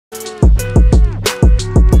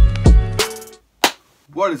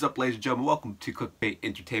What is up, ladies and gentlemen? Welcome to Clickbait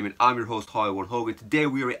Entertainment. I'm your host, Holguin. Today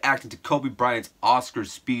we are reacting to Kobe Bryant's Oscar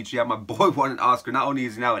speech. Yeah, my boy won an Oscar. Not only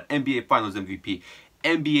is he now an NBA Finals MVP,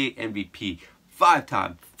 NBA MVP,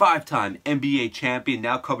 five-time NBA champion.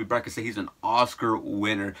 Now Kobe Bryant can say he's an Oscar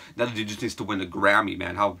winner. Now the dude just needs to win a Grammy,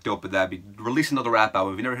 man. How dope would that be? Release another rap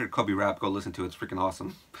album. If you never heard Kobe rap, go listen to it. It's freaking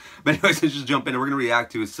awesome. But anyways, let's just jump in and we're going to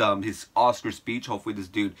react to his Oscar speech. Hopefully this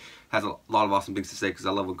dude has a lot of awesome things to say because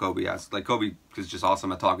I love what Kobe has. Like, Kobe is just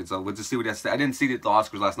awesome at talking, so we'll just see what he has to say. I didn't see the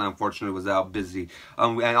Oscars last night, unfortunately. Was out busy.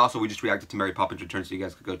 And also, we just reacted to Mary Poppins Return, so you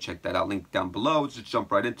guys could go check that out. Link down below. Let's just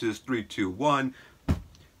jump right into this. 3, 2, 1.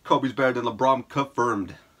 Kobe's better than LeBron,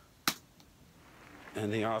 confirmed.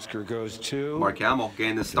 And the Oscar goes to Mark Hamill,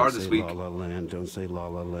 getting the star this week. La La Land. Don't say La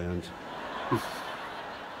La Land.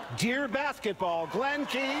 Dear basketball, Glenn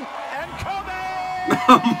Keane and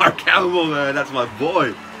Kobe! Mark Hamill, man, that's my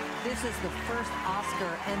boy. This is the first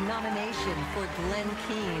Oscar and nomination for Glenn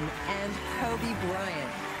Keane and Kobe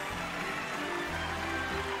Bryant.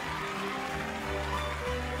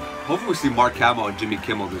 Hopefully we see Mark Hamill and Jimmy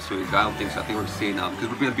Kimmel this week. I don't think so. I think we're seeing because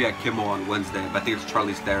we're going to be at Kimmel on Wednesday. But I think it's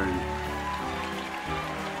Charlize Theron.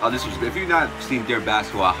 Oh, this was good. If you've not seen Dear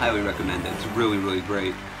Basketball, I highly recommend it. It's really, really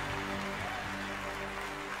great.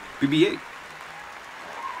 BB-8.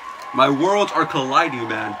 My worlds are colliding,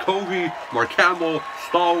 man. Kobe, Mark Hamill,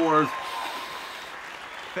 Star Wars.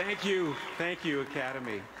 Thank you,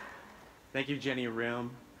 Academy. Thank you, Jenny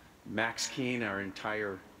Rim, Max Keane, our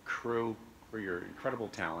entire crew, for your incredible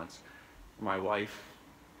talents. My wife,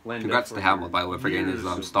 Linda. Congrats to Hamill, by the way, for getting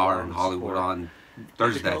his star in Hollywood on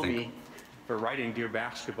Thursday, I think. For writing Dear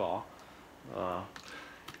Basketball.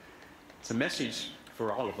 It's a message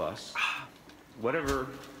for all of us. Whatever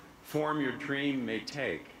form your dream may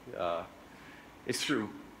take, it's through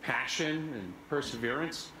passion and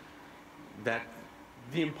perseverance that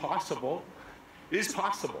the impossible is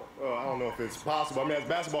possible. I don't know if it's possible. I mean, as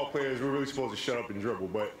basketball players, we're really supposed to shut up and dribble,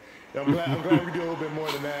 but I'm glad we do a little bit more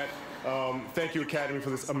than that. Thank you, Academy, for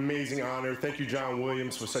this amazing honor. Thank you, John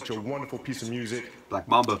Williams, for such a wonderful piece of music. Black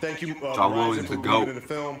Mamba. Thank you, John Williams, for the GOAT. in the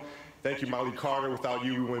film. Thank you, Molly Carter. Without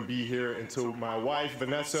you, we wouldn't be here. And to my wife,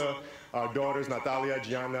 Vanessa, our daughters, Natalia,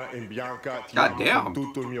 Gianna, and Bianca. God damn.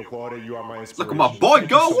 You are my inspiration. Look at my boy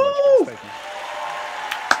go. Woo! Thank you.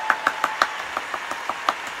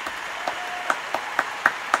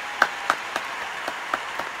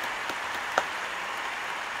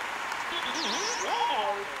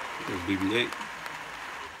 BB-8.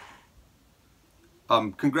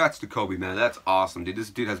 Congrats to Kobe, man. That's awesome, dude. This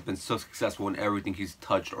dude has been so successful in everything he's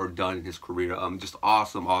touched or done in his career. Just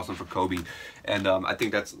awesome for Kobe, and I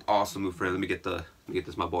think that's an awesome move for him. Let me get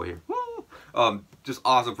this, my boy here. Woo! Just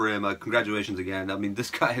awesome for him. Congratulations again. I mean, this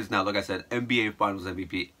guy is now, like I said, NBA Finals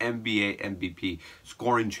MVP, NBA MVP,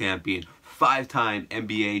 scoring champion, 5-time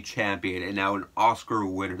NBA champion, and now an Oscar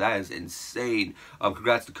winner. That is insane.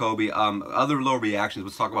 Congrats to Kobe. Other little reactions.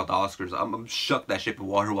 Let's talk about the Oscars. I'm shook that Shape of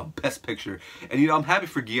Water won Best Picture, and you know I'm happy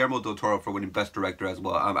for Guillermo del Toro for winning Best Director as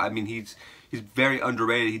well. I mean he's very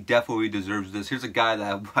underrated. He definitely deserves this. Here's a guy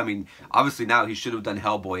that, I mean, obviously now he should have done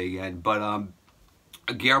Hellboy again, but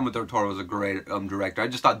Guillermo del Toro was a great director. I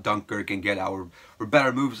just thought Dunkirk and Get Out were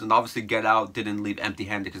better movies, and obviously Get Out didn't leave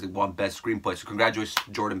empty-handed because it won Best Screenplay. So congratulations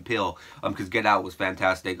to Jordan Peele, because Get Out was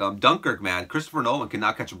fantastic. Dunkirk, man, Christopher Nolan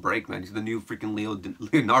cannot catch a break, man. He's the new freaking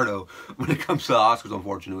Leonardo when it comes to the Oscars,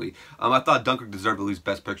 unfortunately. I thought Dunkirk deserved at least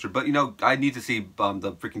Best Picture, but you know I need to see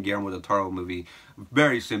the freaking Guillermo del Toro movie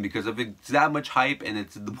very soon, because if it's that much hype and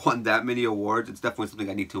it's won that many awards, it's definitely something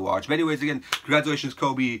I need to watch. But anyways, again, congratulations,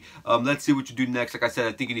 Kobe. Let's see what you do next. Like I said,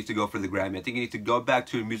 I think you need to go for the Grammy. I think you need to go back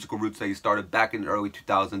to your musical roots that you started back in the early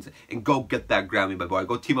 2000s and go get that Grammy, my boy.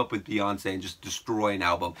 Go team up with Beyonce and just destroy an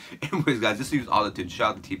album. Anyways, guys, just use Autotune.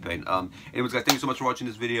 Shout out to T-Pain. Anyways, guys, thank you so much for watching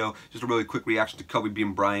this video. Just a really quick reaction to Kobe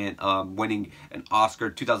being Bryant winning an Oscar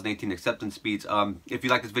 2018 acceptance speech. If you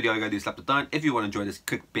like this video, all you gotta do is slap the thumb. If you want to enjoy this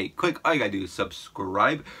clickbait, all you gotta do is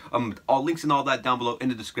subscribe. All links and all that down below in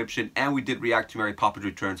the description. And we did react to Mary Poppins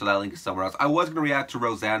Return, so that link is somewhere else. I was gonna react to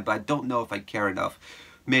Roseanne, but I don't know if I care enough.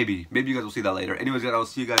 Maybe you guys will see that later. Anyways, guys, I'll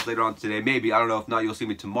see you guys later on today. Maybe, I don't know. If not, you'll see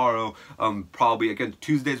me tomorrow. Probably, again,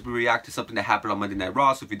 Tuesdays we react to something that happened on Monday Night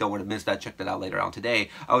Raw. So if you don't want to miss that, check that out later on today.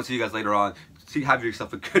 I will see you guys later on. Have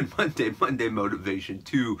yourself a good Monday motivation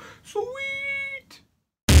too. Sweet.